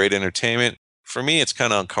consider great entertainment. For me, it's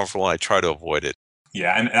kind of uncomfortable. I try to avoid it.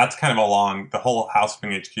 Yeah, and that's kind of along the whole House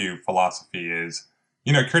Flipping HQ philosophy is,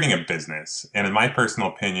 creating a business. And in my personal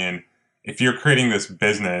opinion, if you're creating this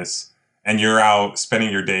business and you're out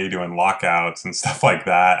spending your day doing lockouts and stuff like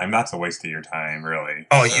that, I mean, that's a waste of your time, really.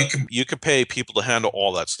 Oh, so you can pay people to handle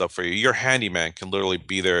all that stuff for you. Your handyman can literally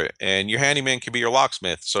be there, and your handyman can be your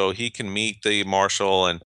locksmith, so he can meet the marshal,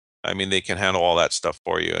 and I mean, they can handle all that stuff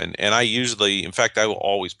for you. And I usually, in fact, I will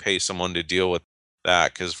always pay someone to deal with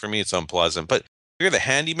that, because for me, it's unpleasant. But if you're the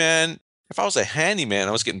handyman, if I was a handyman,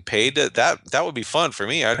 I was getting paid, that would be fun for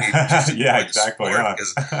me. I'd be just yeah, exactly.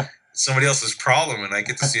 Because somebody else's problem, and I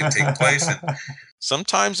get to see it take place. And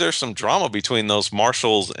sometimes there's some drama between those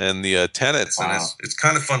marshals and the tenants, and it's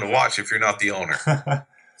kind of fun to watch if you're not the owner.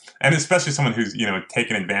 And especially someone who's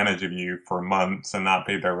taken advantage of you for months and not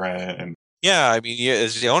paid their rent. And yeah, I mean,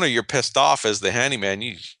 as the owner, you're pissed off. As the handyman,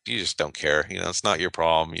 you just don't care. It's not your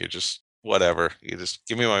problem. You just whatever. You just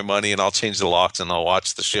give me my money, and I'll change the locks, and I'll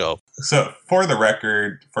watch the show. So, for the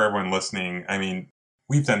record, for everyone listening, I mean,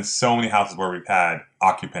 we've done so many houses where we've had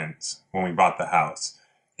occupants when we bought the house,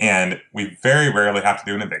 and we very rarely have to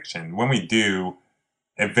do an eviction. When we do,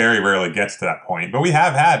 it very rarely gets to that point. But we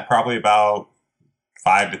have had probably about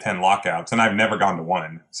 5 to 10 lockouts, and I've never gone to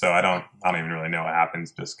one. So I don't even really know what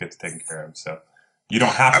happens. Just gets taken care of. So you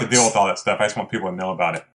don't have to deal with all that stuff. I just want people to know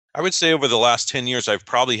about it. I would say over the last 10 years, I've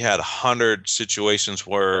probably had 100 situations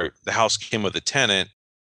where the house came with a tenant.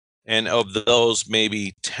 And of those,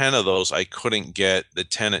 maybe 10 of those, I couldn't get the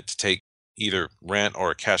tenant to take either rent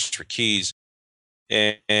or cash for keys.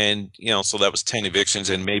 And so that was 10 evictions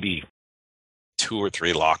and maybe 2 or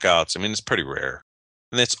 3 lockouts. I mean, it's pretty rare.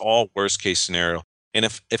 And that's all worst case scenario. And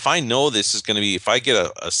if I know this is going to be, if I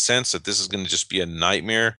get a sense that this is going to just be a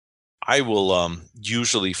nightmare, I will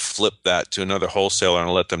usually flip that to another wholesaler and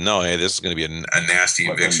let them know, hey, this is going to be a nasty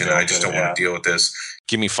eviction. I just don't want to deal with this.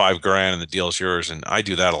 Give me $5,000 and the deal's yours. And I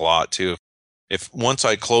do that a lot too. If once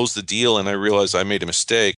I close the deal and I realize I made a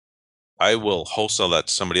mistake, I will wholesale that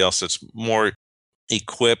to somebody else that's more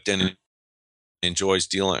equipped and enjoys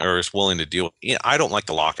dealing or is willing to deal. I don't like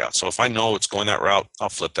the lockout. So if I know it's going that route, I'll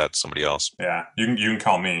flip that to somebody else. Yeah, you can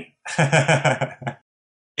call me.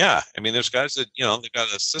 Yeah, I mean, there's guys that, they've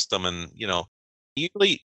got a system, and,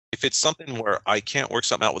 usually if it's something where I can't work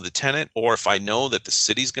something out with the tenant, or if I know that the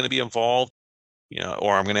city's going to be involved,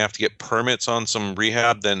 or I'm going to have to get permits on some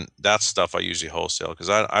rehab, then that's stuff I usually wholesale, because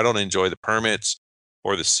I don't enjoy the permits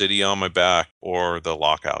or the city on my back or the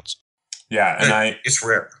lockouts. Yeah, and it's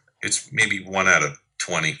rare. It's maybe 1 out of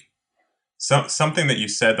 20. So something that you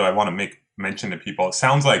said, though, I want to make mention to people. It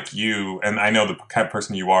sounds like you, and I know the kind of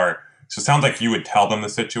person you are, so it sounds like you would tell them the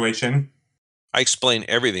situation. I explain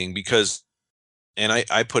everything and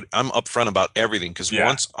I'm upfront about everything, because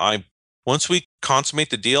once we consummate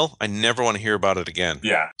the deal, I never want to hear about it again.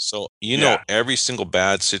 Yeah. So every single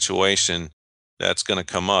bad situation that's going to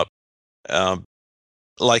come up.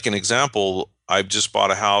 Like an example, I've just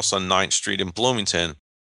bought a house on 9th Street in Bloomington,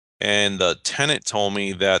 and the tenant told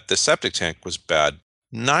me that the septic tank was bad.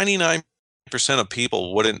 99% of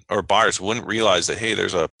people buyers wouldn't realize that, hey,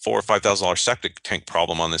 there's a $4,000 or $5,000 septic tank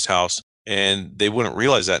problem on this house, and they wouldn't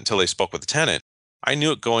realize that until they spoke with the tenant. I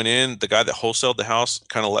knew it going in. The guy that wholesaled the house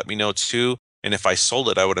kind of let me know too, and if I sold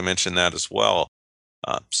it, I would have mentioned that as well.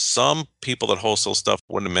 Some people that wholesale stuff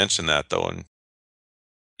wouldn't have mentioned that though, and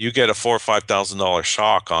you get a $4,000 or $5,000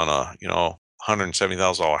 shock on a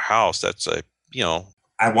 $170,000 house. That's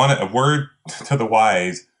I want a word to the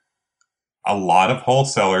wise. A lot of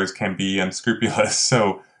wholesalers can be unscrupulous.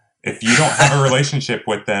 So if you don't have a relationship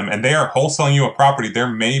with them and they are wholesaling you a property,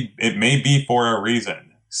 it may be for a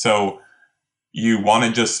reason. So you want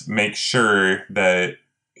to just make sure that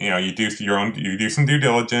you do some due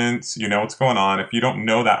diligence. You know what's going on. If you don't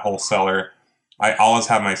know that wholesaler, I always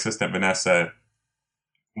have my assistant Vanessa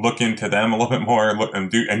look into them a little bit more and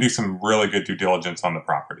do some really good due diligence on the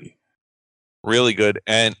property. really good,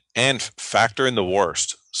 and factor in the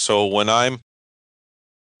worst. So when I'm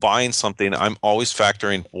buying something, I'm always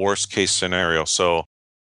factoring worst case scenario. So,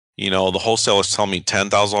 the wholesalers tell me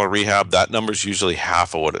 $10,000 rehab. That number is usually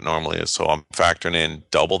half of what it normally is. So I'm factoring in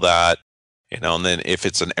double that. And then if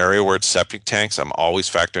it's an area where it's septic tanks, I'm always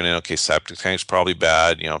factoring in, okay, septic tanks probably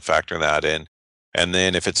bad, factoring that in. And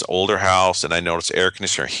then if it's older house and I notice air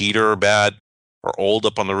conditioner heater are bad or old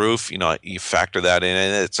up on the roof, you factor that in.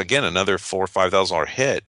 And it's, again, another $4,000 or $5,000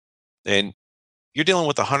 hit. And you're dealing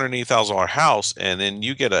with a $180,000 house, and then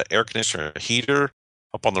you get an air conditioner heater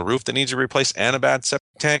up on the roof that needs to be replaced and a bad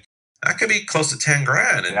septic tank. That could be close to 10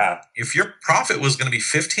 grand. And if your profit was going to be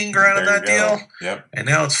 15 grand on that deal, and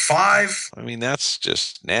now it's 5, I mean, that's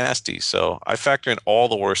just nasty. So I factor in all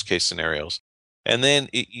the worst case scenarios. And then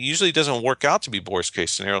it usually doesn't work out to be worst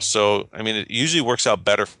case scenario. So, I mean, it usually works out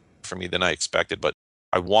better for me than I expected, but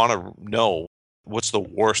I want to know what's the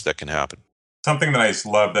worst that can happen. Something that I just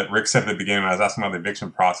love that Rick said at the beginning when I was asking about the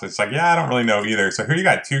eviction process, like, I don't really know either. So here you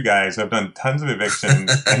got two guys who have done tons of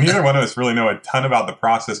evictions, and neither one of us really know a ton about the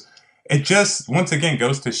process. It just, once again,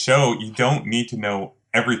 goes to show you don't need to know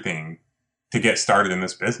everything to get started in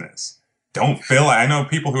this business. Don't feel like, I know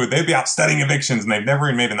people who, they'd be out studying evictions and they've never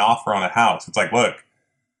even made an offer on a house. It's like, look,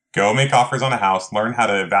 go make offers on a house, learn how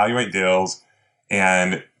to evaluate deals,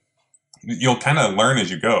 and you'll kind of learn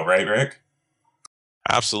as you go, right, Rick?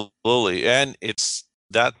 Absolutely. And it's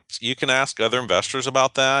that you can ask other investors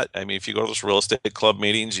about that. I mean, if you go to those real estate club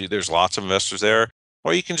meetings, there's lots of investors there,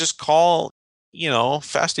 or you can just call,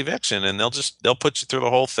 Fast Eviction, and they'll put you through the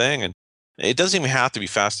whole thing. And it doesn't even have to be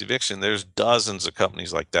Fast Eviction. There's dozens of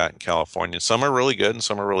companies like that in California. Some are really good and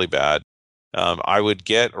some are really bad. I would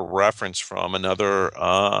get a reference from another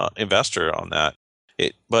investor on that.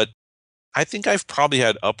 But I think I've probably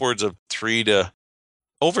had upwards of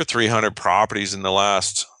over 300 properties in the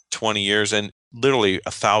last 20 years, and literally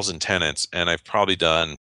 1,000 tenants. And I've probably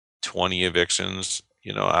done 20 evictions,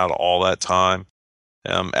 out of all that time.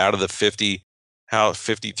 Out of the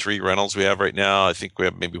 53 rentals we have right now, I think we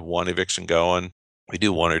have maybe one eviction going. We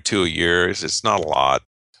do 1 or 2 a year. It's not a lot.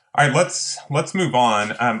 All right, let's move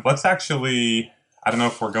on. Let's actually, I don't know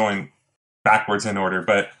if we're going backwards in order,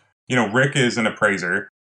 but, Rick is an appraiser.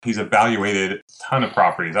 He's evaluated a ton of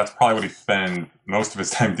properties. That's probably what he spends most of his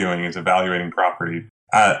time doing, is evaluating property.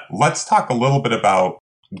 Let's talk a little bit about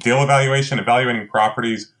deal evaluation, evaluating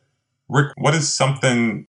properties. Rick, what is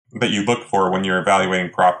something that you look for when you're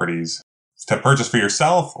evaluating properties to purchase for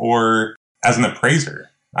yourself or as an appraiser?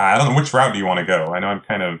 I don't know, which route do you want to go? I know I'm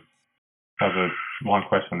kind of have a long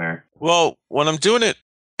question there. Well, when I'm doing it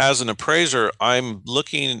as an appraiser, I'm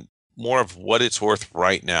looking more of what it's worth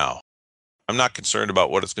right now. I'm not concerned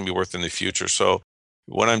about what it's going to be worth in the future. So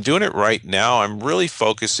when I'm doing it right now, I'm really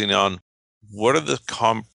focusing on what are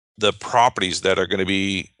the properties that are going to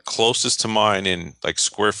be closest to mine in like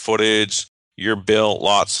square footage, year built,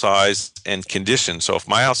 lot size, and condition. So if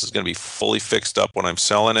my house is going to be fully fixed up when I'm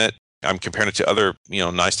selling it, I'm comparing it to other,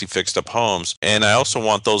 nicely fixed up homes. And I also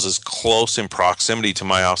want those as close in proximity to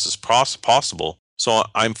my house as possible. So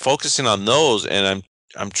I'm focusing on those, and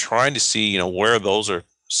I'm trying to see, where those are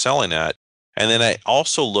selling at. And then I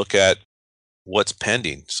also look at what's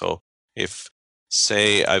pending. So if,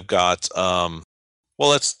 say, I've got,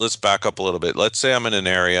 let's back up a little bit. Let's say I'm in an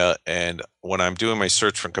area, and when I'm doing my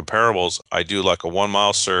search for comparables, I do like a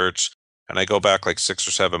 1-mile search, and I go back like 6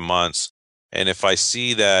 or 7 months. And if I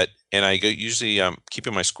see that, and usually I'm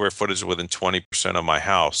keeping my square footage within 20% of my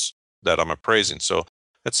house that I'm appraising. So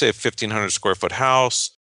let's say a 1,500 square foot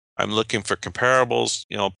house. I'm looking for comparables,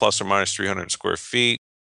 plus or minus 300 square feet.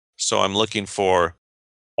 So I'm looking for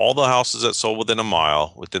all the houses that sold within a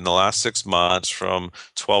mile within the last 6 months from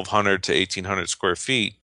 1,200 to 1,800 square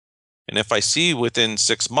feet. And if I see within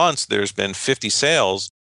 6 months there's been 50 sales,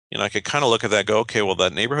 I could kind of look at that and go, okay, well,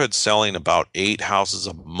 that neighborhood's selling about 8 houses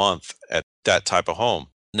a month at that type of home.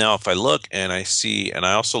 Now, if I look and I see, and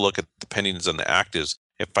I also look at the pendings and the actives,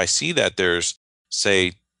 if I see that there's,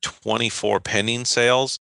 say, 24 pending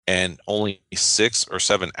sales and only 6 or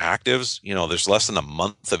 7 actives, there's less than a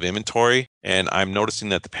month of inventory. And I'm noticing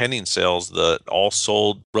that the pending sales, all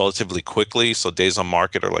sold relatively quickly. So days on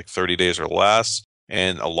market are like 30 days or less.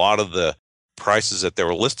 And a lot of the prices that they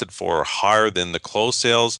were listed for are higher than the closed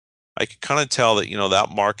sales. I can kind of tell that,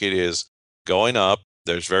 that market is going up.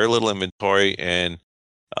 There's very little inventory, and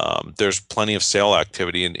there's plenty of sale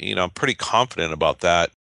activity. And, I'm pretty confident about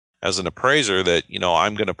that as an appraiser that,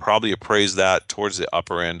 I'm going to probably appraise that towards the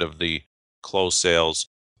upper end of the closed sales.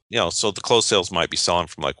 So the closed sales might be selling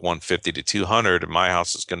from like 150 to 200, and my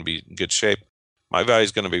house is going to be in good shape. My value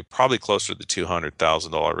is going to be probably closer to the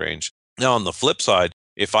 $200,000 range. Now, on the flip side,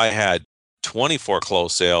 if I had 24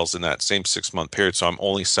 closed sales in that same 6-month period. So I'm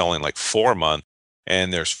only selling like 4 a month,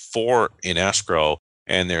 and there's 4 in escrow,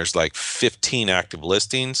 and there's like 15 active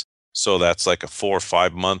listings. So that's like a 4 or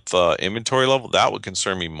 5 month inventory level. That would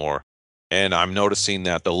concern me more. And I'm noticing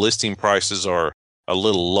that the listing prices are a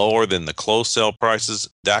little lower than the closed sale prices.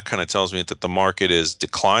 That kind of tells me that the market is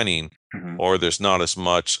declining, or there's not as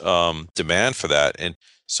much demand for that. And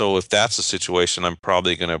so if that's the situation, I'm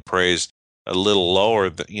probably going to appraise a little lower,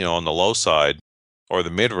 on the low side or the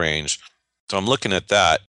mid range. So I'm looking at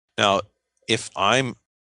that. Now, if I'm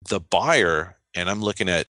the buyer and I'm looking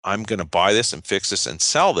at, I'm going to buy this and fix this and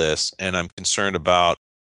sell this, and I'm concerned about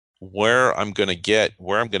where I'm going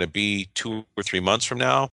to be 2 or 3 months from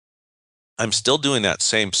now, I'm still doing that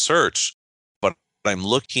same search, but I'm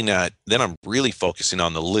really focusing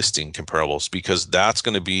on the listing comparables, because that's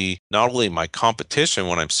going to be not only my competition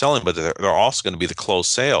when I'm selling, but they're also going to be the closed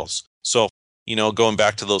sales. So, going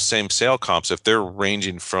back to those same sale comps, if they're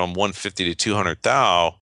ranging from 150 to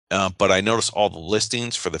 200,000, but I notice all the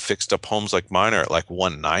listings for the fixed up homes like mine are at like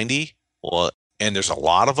 190. Well, and there's a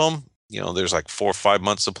lot of them, there's like 4 or 5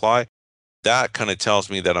 months supply. That kind of tells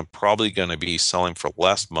me that I'm probably going to be selling for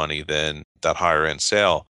less money than that higher end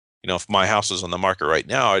sale. If my house was on the market right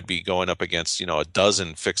now, I'd be going up against, a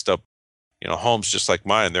dozen fixed up, homes just like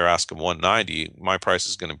mine. They're asking 190. My price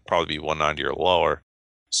is going to probably be 190 or lower.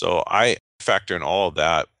 So I factor in all of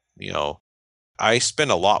that. I spend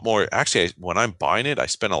a lot more, actually, when I'm buying it, I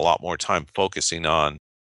spend a lot more time focusing on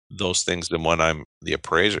those things than when I'm the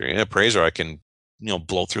appraiser. In appraiser, I can,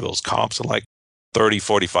 blow through those comps in like 30,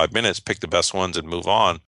 45 minutes, pick the best ones and move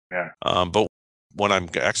on. Yeah. But when I'm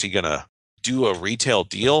actually going to do a retail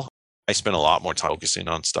deal, I spend a lot more time focusing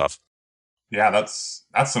on stuff. Yeah, that's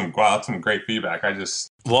some great feedback.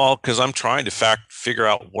 Because I'm trying to figure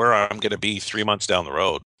out where I'm going to be 3 months down the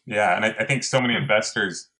road. Yeah, and I think so many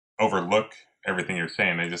investors overlook everything you're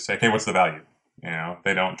saying. They just say, "Okay, what's the value?"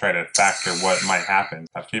 They don't try to factor what might happen.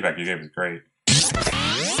 That feedback you gave is great.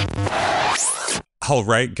 All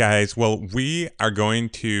right, guys. Well, we are going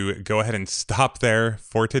to go ahead and stop there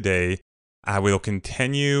for today. We'll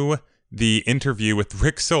continue the interview with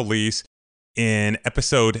Rick Solis in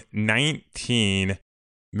episode 19.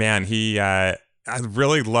 Man, I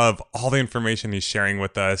really love all the information he's sharing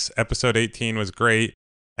with us. Episode 18 was great.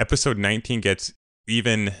 Episode 19 gets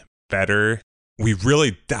even better. We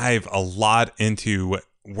really dive a lot into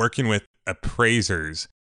working with appraisers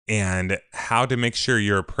and how to make sure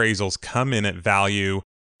your appraisals come in at value,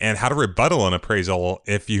 and how to rebuttal an appraisal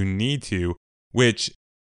if you need to, which,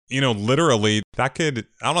 literally that could,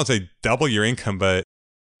 I don't want to say double your income, but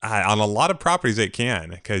on a lot of properties it can,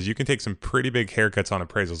 because you can take some pretty big haircuts on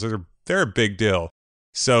appraisals. They're a big deal.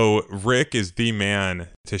 So Rick is the man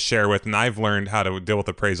to share with, and I've learned how to deal with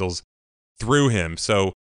appraisals through him.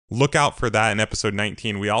 So look out for that in episode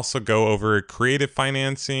 19. We also go over creative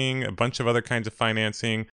financing, a bunch of other kinds of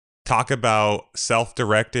financing, talk about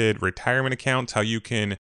self-directed retirement accounts, how you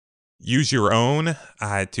can use your own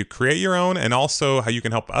to create your own, and also how you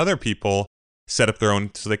can help other people set up their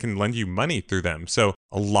own so they can lend you money through them. So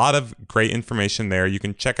a lot of great information there. You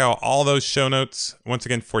can check out all those show notes once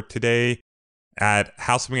again for today at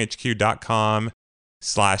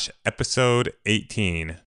houseflippingHQ.com/episode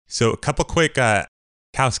 18. So a couple quick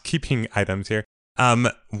housekeeping items here.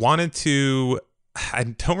 I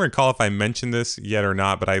don't recall if I mentioned this yet or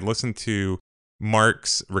not, but I listened to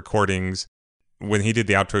Mark's recordings when he did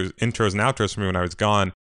the intros and outros for me when I was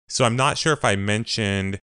gone. So I'm not sure if I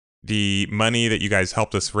mentioned the money that you guys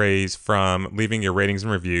helped us raise from leaving your ratings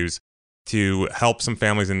and reviews to help some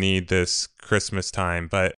families in need this Christmas time.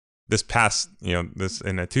 But this past, this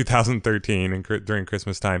in 2013 and during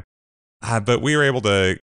Christmas time, but we were able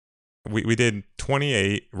to, we did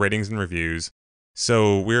 28 ratings and reviews.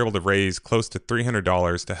 So we were able to raise close to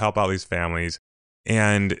 $300 to help out these families.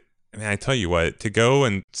 And I tell you what, to go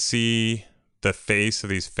and see the face of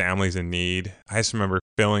these families in need, I just remember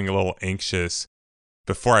feeling a little anxious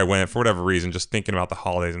before I went, for whatever reason, just thinking about the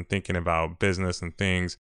holidays and thinking about business and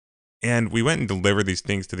things. And we went and delivered these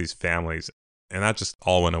things to these families, and that just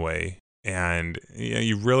all went away. And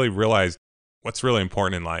you really realize what's really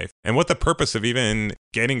important in life and what the purpose of even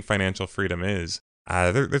getting financial freedom is.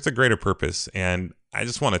 There's a greater purpose, and I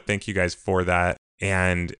just want to thank you guys for that.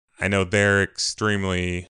 And I know they're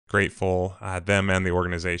extremely grateful, them and the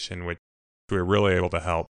organization, which we were really able to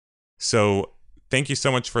help. So thank you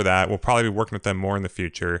so much for that. We'll probably be working with them more in the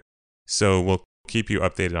future, so we'll keep you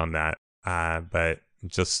updated on that. But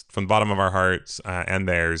just from the bottom of our hearts and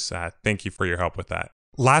theirs, thank you for your help with that.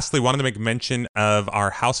 Lastly, wanted to make mention of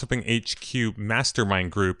our House Flipping HQ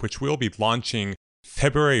Mastermind group, which we'll be launching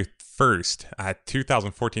February 1st,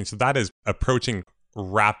 2014. So that is approaching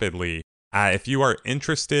rapidly. If you are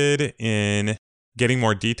interested in getting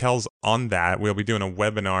more details on that, we'll be doing a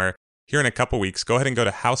webinar here in a couple weeks. Go ahead and go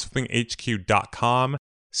to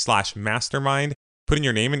houseflippinghq.com/mastermind. Put in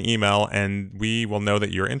your name and email, and we will know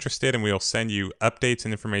that you're interested, and we'll send you updates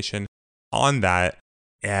and information on that,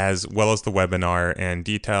 as well as the webinar and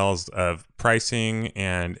details of pricing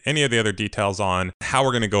and any of the other details on how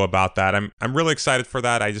we're going to go about that. I'm really excited for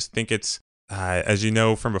that. I just think it's, as you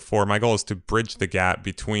know from before, my goal is to bridge the gap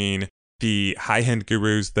between the high-end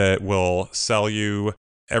gurus that will sell you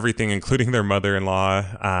everything, including their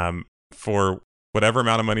mother-in-law, for whatever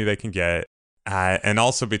amount of money they can get. And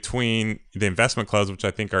also between the investment clubs, which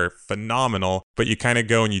I think are phenomenal, but you kind of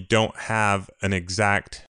go and you don't have a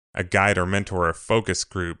guide or mentor or a focus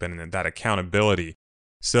group and that accountability.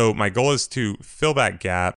 So my goal is to fill that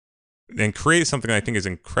gap and create something that I think is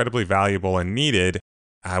incredibly valuable and needed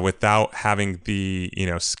without having the,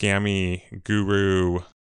 scammy guru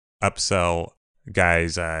upsell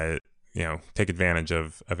guys, take advantage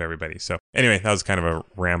of everybody. So anyway, that was kind of a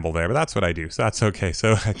ramble there, but that's what I do. So that's okay.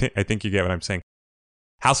 So I think you get what I'm saying.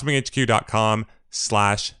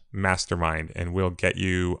 houseflippinghq.com/mastermind, and we'll get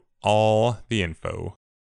you all the info.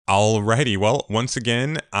 Alrighty. Well, once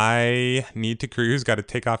again, I need to cruise. Got to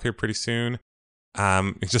take off here pretty soon.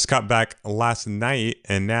 I just got back last night,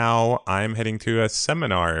 and now I'm heading to a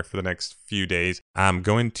seminar for the next few days. I'm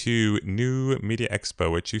going to New Media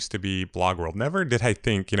Expo, which used to be Blog World. Never did I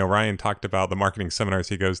think, Ryan talked about the marketing seminars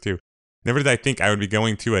he goes to. Never did I think I would be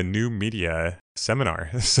going to a new media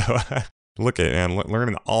seminar. So look at it, man,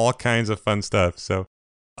 learning all kinds of fun stuff. So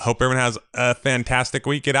hope everyone has a fantastic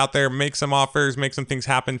week. Get out there, make some offers, make some things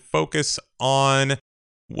happen. Focus on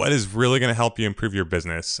what is really going to help you improve your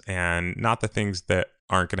business and not the things that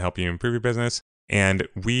aren't going to help you improve your business. And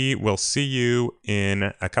we will see you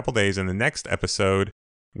in a couple days in the next episode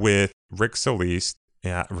with Rick Solis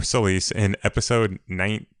in episode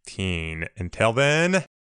 19. Until then,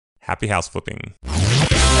 happy house flipping.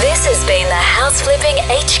 This has been the House Flipping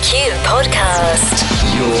HQ podcast.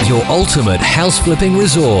 Your ultimate house flipping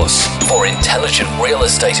resource for intelligent real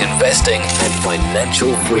estate investing and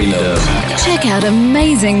financial freedom. Check out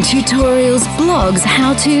amazing tutorials, blogs,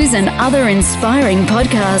 how-tos, and other inspiring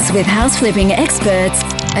podcasts with house flipping experts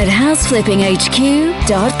at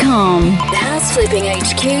houseflippinghq.com.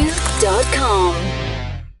 houseflippinghq.com.